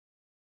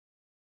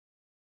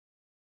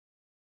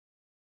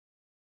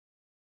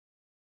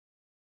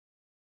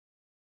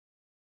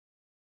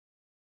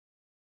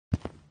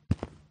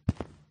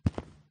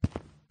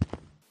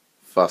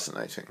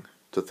Fascinating.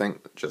 To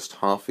think that just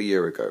half a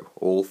year ago,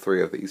 all three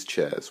of these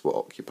chairs were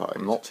occupied.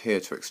 I'm not here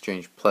to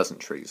exchange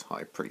pleasantries,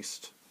 High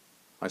Priest.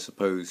 I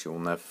suppose you'll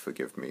never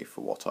forgive me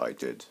for what I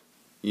did.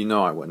 You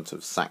know I wouldn't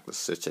have sacked the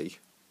city.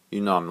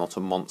 You know I'm not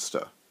a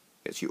monster.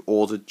 Yet you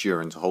ordered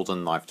Durin to hold a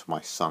knife to my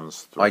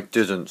son's throat. I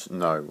didn't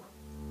know.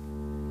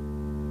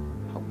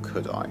 How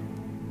could I?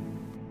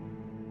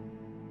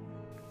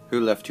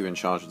 Who left you in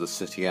charge of the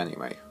city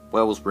anyway?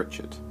 Where was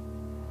Richard?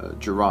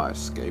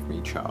 Yeris gave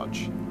me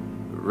charge.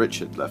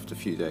 Richard left a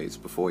few days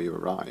before you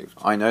arrived.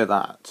 I know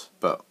that,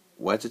 but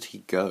where did he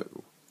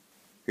go?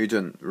 He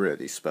didn't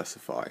really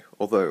specify,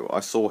 although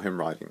I saw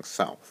him riding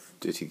south.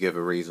 Did he give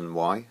a reason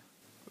why?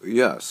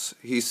 Yes,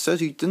 he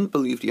said he didn't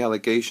believe the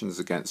allegations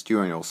against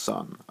you and your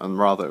son, and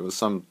rather it was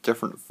some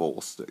different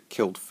force that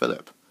killed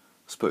Philip.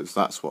 I suppose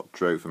that's what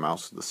drove him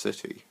out of the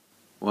city.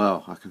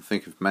 Well, I can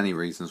think of many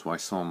reasons why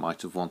someone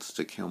might have wanted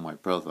to kill my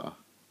brother.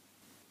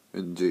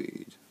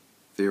 Indeed.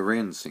 The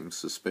Orion seems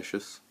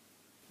suspicious.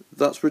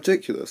 That's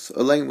ridiculous.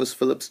 Elaine was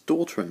Philip's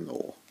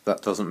daughter-in-law.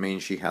 That doesn't mean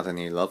she had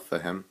any love for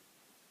him.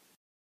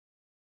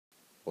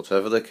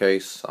 Whatever the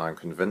case, I'm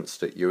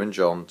convinced that you and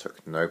John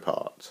took no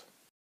part.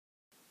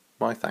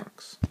 My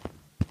thanks.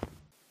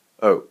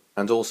 Oh,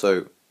 and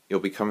also, you'll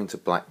be coming to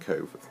Black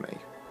Cove with me.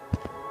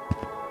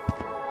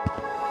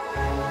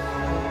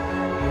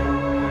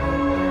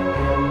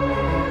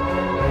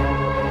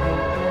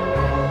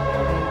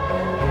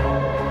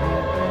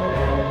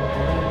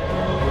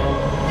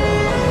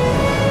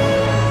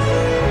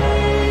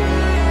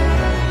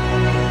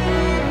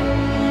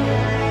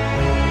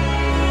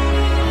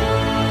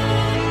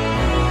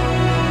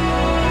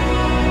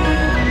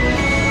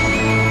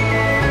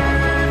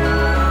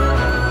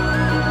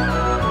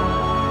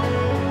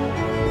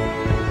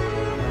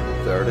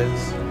 There it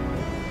is.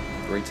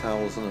 3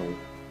 towels and all.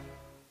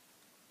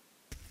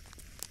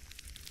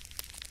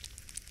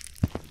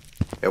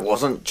 It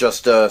wasn't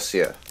just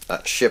Ursia.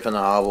 That ship in the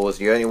harbour was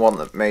the only one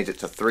that made it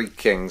to 3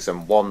 kings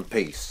in one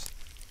piece.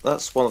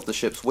 That's one of the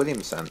ships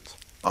William sent.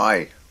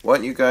 Aye,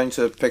 weren't you going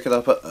to pick it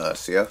up at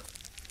Ursia?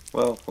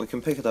 Well, we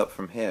can pick it up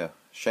from here.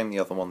 Shame the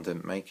other one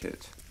didn't make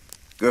it.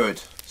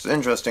 Good. It's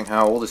interesting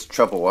how all this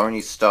trouble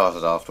only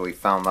started after we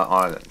found that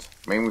island.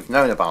 I mean, we've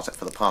known about it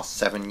for the past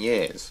 7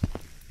 years.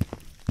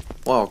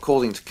 Well,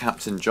 according to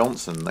Captain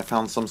Johnson, they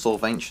found some sort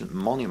of ancient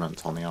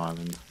monument on the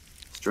island.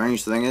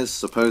 Strange thing is,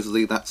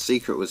 supposedly that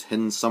secret was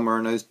hidden somewhere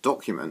in those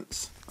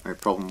documents. The only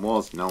problem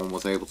was, no one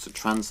was able to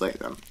translate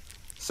them.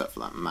 Except for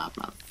that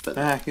madman Philip.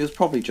 Yeah, he was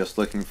probably just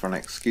looking for an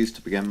excuse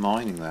to begin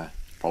mining there.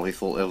 Probably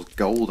thought there was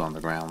gold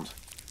underground.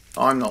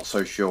 I'm not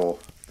so sure.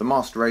 The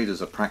masked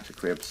raiders are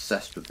practically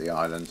obsessed with the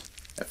island.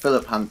 If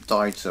Philip hadn't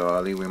died so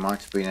early, we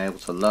might have been able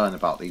to learn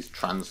about these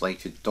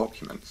translated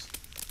documents.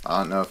 I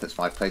don't know if it's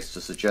my place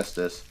to suggest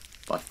this,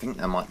 but I think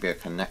there might be a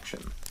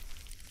connection.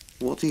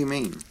 What do you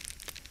mean?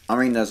 I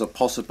mean, there's a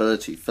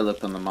possibility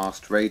Philip and the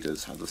masked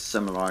raiders had a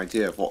similar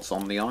idea of what's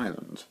on the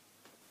island.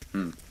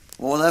 Well,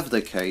 whatever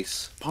the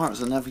case,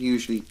 pirates are never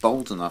usually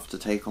bold enough to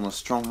take on a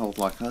stronghold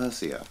like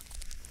Ursia.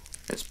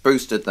 It's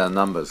boosted their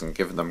numbers and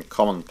given them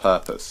common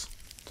purpose.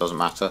 Doesn't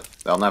matter,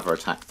 they'll never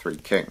attack 3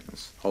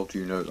 kings. How do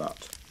you know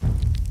that?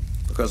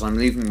 Because I'm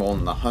leaving more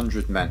than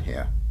 100 men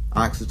here.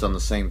 Alex has done the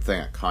same thing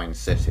at Kind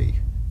City.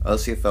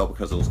 Ursia fell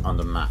because it was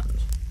undermanned.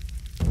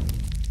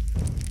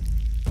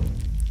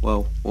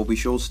 Well, we'll be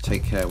sure to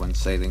take care when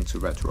sailing to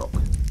Red Rock.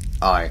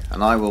 Aye,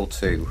 and I will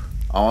too.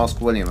 I'll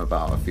ask William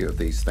about a few of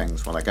these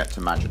things when I get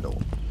to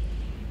Magidor.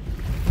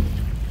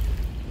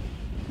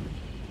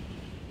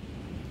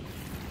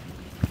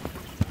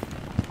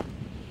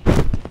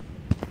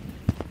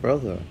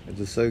 Brother, it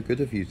is so good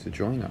of you to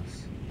join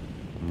us.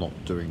 I'm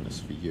not doing this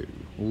for you.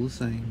 All the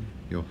same,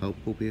 your help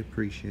will be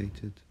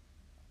appreciated.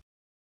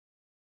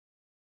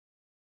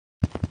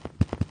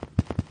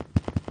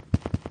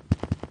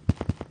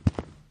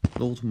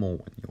 Lord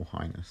Morwin, Your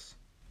Highness.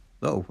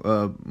 Oh,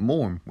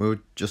 Morwin, we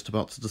were just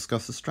about to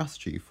discuss a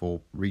strategy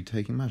for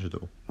retaking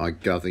Magidor. I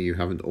gather you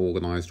haven't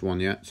organised one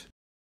yet?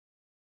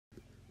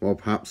 Well,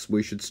 perhaps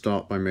we should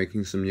start by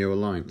making some new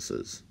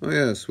alliances. Oh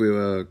yes, we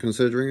were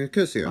considering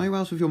Ikusia. Are you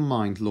out of your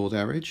mind, Lord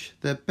Erridge?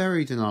 They're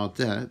buried in our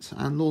debt,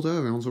 and Lord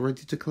Orion's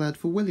already declared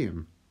for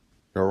William.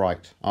 You're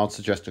right. I'd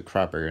suggest a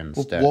crabbery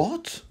instead.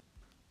 What?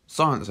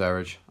 Silence,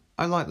 Erridge.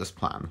 I like this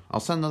plan. I'll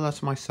send the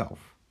letter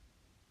myself.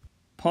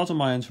 Pardon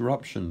my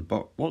interruption,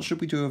 but what should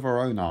we do with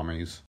our own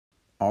armies?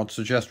 I'd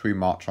suggest we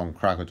march on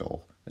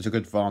Cragidor. It's a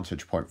good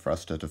vantage point for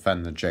us to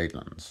defend the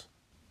Jadelands.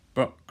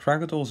 But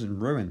Cragidor's in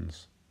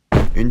ruins.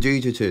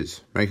 Indeed it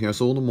is, making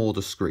us all the more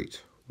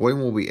discreet. William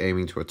will be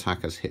aiming to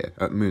attack us here,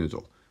 at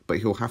Moonidor, but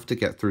he'll have to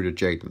get through the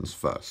Jadelands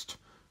first.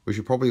 We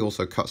should probably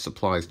also cut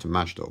supplies to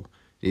Magidor.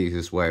 The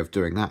easiest way of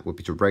doing that would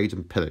be to raid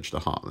and pillage the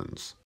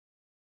Heartlands.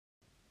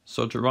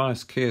 Sir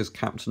Darius Key is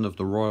captain of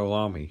the Royal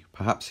Army.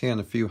 Perhaps he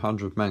and a few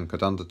hundred men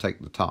could undertake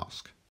the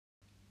task.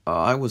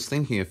 I was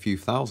thinking a few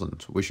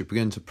thousand. We should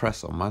begin to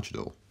press on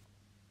Magidor.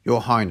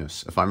 Your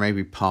Highness, if I may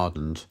be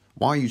pardoned,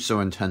 why are you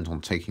so intent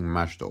on taking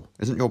Magidor?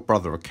 Isn't your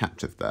brother a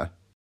captive there?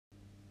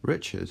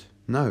 Richard?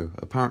 No,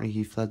 apparently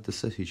he fled the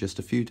city just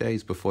a few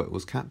days before it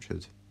was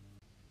captured.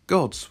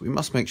 Gods, we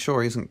must make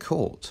sure he isn't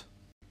caught.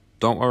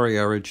 Don't worry,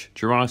 Yeris.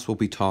 Yeris will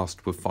be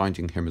tasked with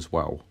finding him as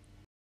well.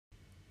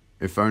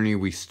 If only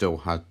we still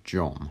had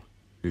John.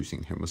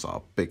 Losing him was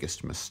our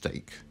biggest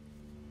mistake.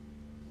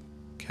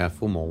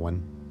 Careful,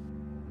 Morwin.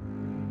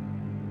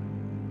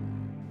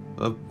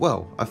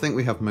 Well, I think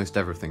we have most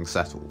everything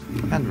settled.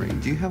 Henry,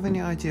 do you have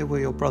any idea where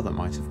your brother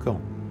might have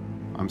gone?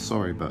 I'm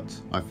sorry, but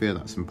I fear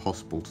that's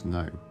impossible to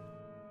know.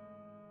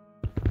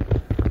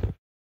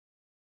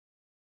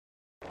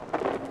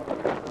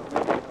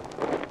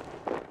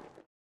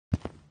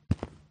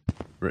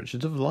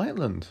 Richard of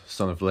Lightland,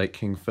 son of late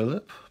King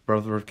Philip,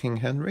 brother of King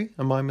Henry,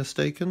 am I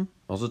mistaken?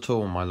 Not at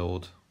all, my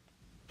lord.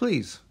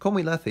 Please, call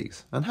me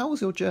Lethies, and how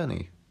was your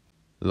journey?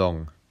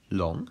 Long.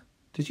 Long?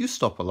 Did you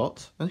stop a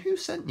lot? And who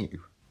sent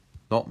you?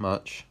 Not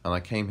much, and I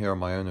came here on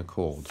my own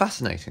accord.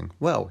 Fascinating.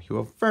 Well, you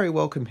are very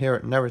welcome here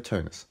at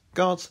Neratonis.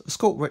 Guards,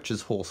 escort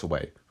Richard's horse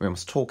away. We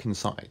must talk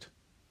inside.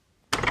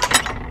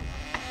 I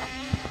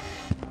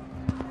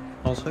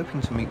was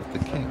hoping to meet with the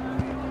king.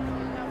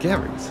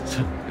 Yeris?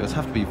 It would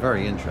have to be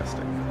very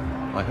interesting.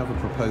 I have a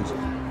proposal.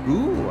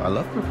 Ooh, I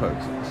love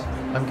proposals.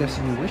 I'm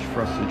guessing you wish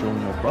for us to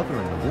join your brother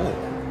in the war.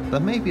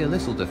 That may be a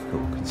little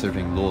difficult,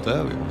 considering Lord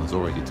Erwin has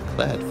already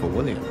declared for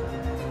William.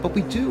 But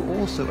we do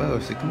also owe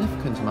a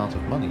significant amount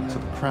of money to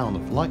the Crown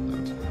of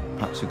Lightland.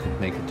 Perhaps we could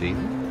make a deal?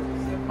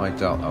 I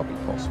doubt that'll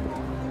be possible.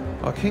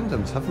 Our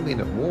kingdoms haven't been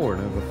at war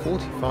in over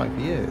 45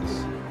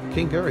 years.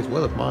 King Yeris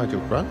well admired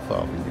your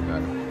grandfather, you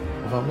know.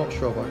 Although I'm not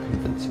sure about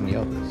convincing the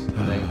others.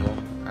 Naylor,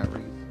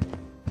 Ares.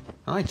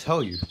 I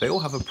tell you, they all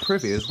have a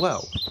privy as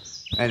well.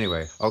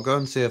 Anyway, I'll go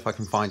and see if I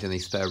can find any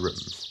spare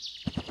rooms.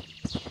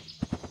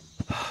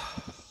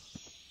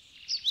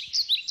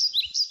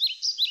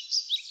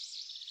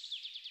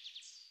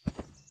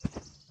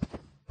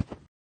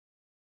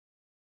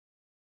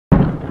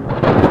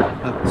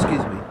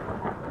 Excuse me.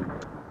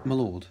 My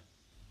lord.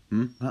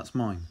 That's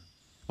mine.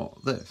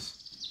 What, this?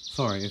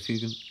 Sorry, if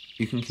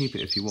you can keep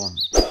it if you want.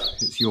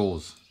 It's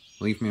yours.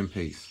 Leave me in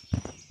peace.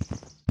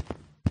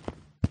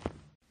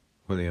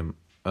 William,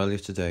 earlier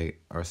today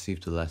I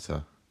received a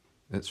letter.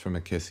 It's from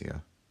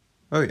Akisia.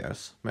 Oh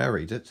yes, may I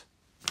read it?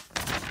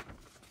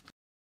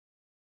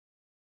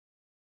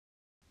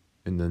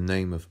 In the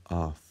name of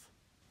Arth.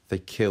 They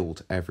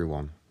killed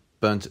everyone.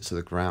 Burnt it to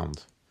the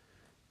ground.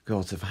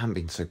 God, if I hadn't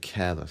been so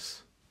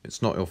careless.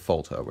 It's not your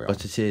fault, Erwin.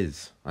 But it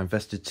is. I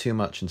invested too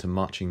much into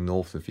marching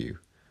north of you.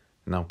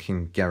 And now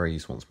King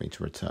Yeris wants me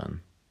to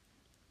return.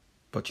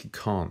 But you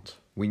can't.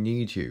 We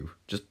need you.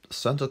 Just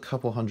send a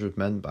couple hundred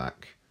men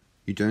back.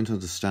 You don't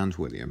understand,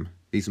 William.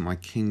 These are my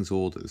king's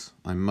orders.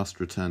 I must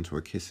return to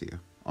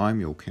Akisia. I'm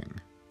your king.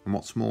 And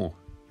what's more,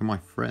 you're my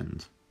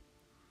friend.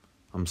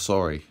 I'm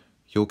sorry.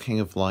 You're king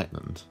of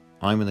Lightland.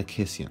 I'm an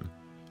Akisian.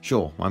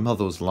 Sure, my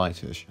mother was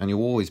Lightish, and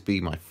you'll always be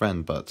my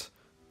friend, but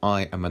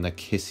I am an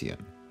Akisian.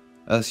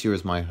 Ursia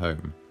is my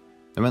home.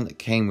 The men that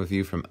came with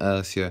you from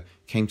Ursia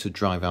came to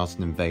drive out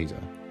an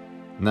invader.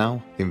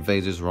 Now, the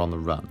invaders are on the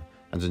run,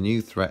 and a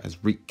new threat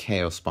has wreaked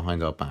chaos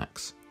behind our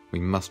backs. We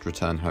must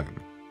return home.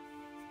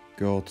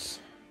 Gods,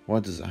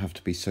 why does it have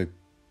to be so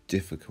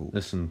difficult?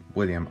 Listen,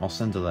 William, I'll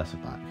send a letter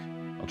back.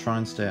 I'll try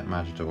and stay at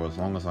Magidor as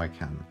long as I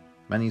can.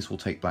 Many's will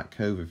take Black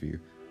Cove with you,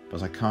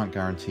 but I can't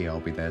guarantee I'll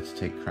be there to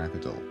take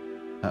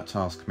Krakadol. That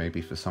task may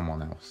be for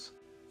someone else.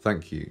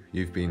 Thank you.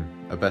 You've been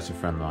a better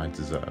friend than I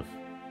deserve.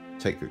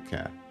 Take good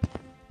care.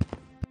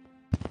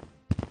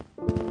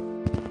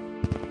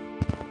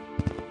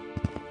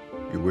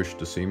 You wished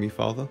to see me,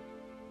 Father?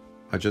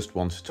 I just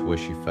wanted to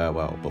wish you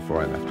farewell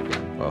before I left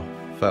again. Well,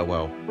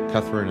 farewell.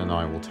 Catherine and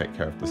I will take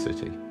care of the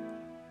city.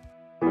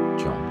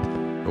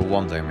 John, you'll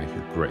one day make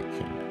a great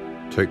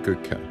king. Take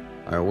good care.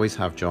 I always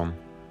have, John,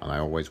 and I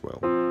always will.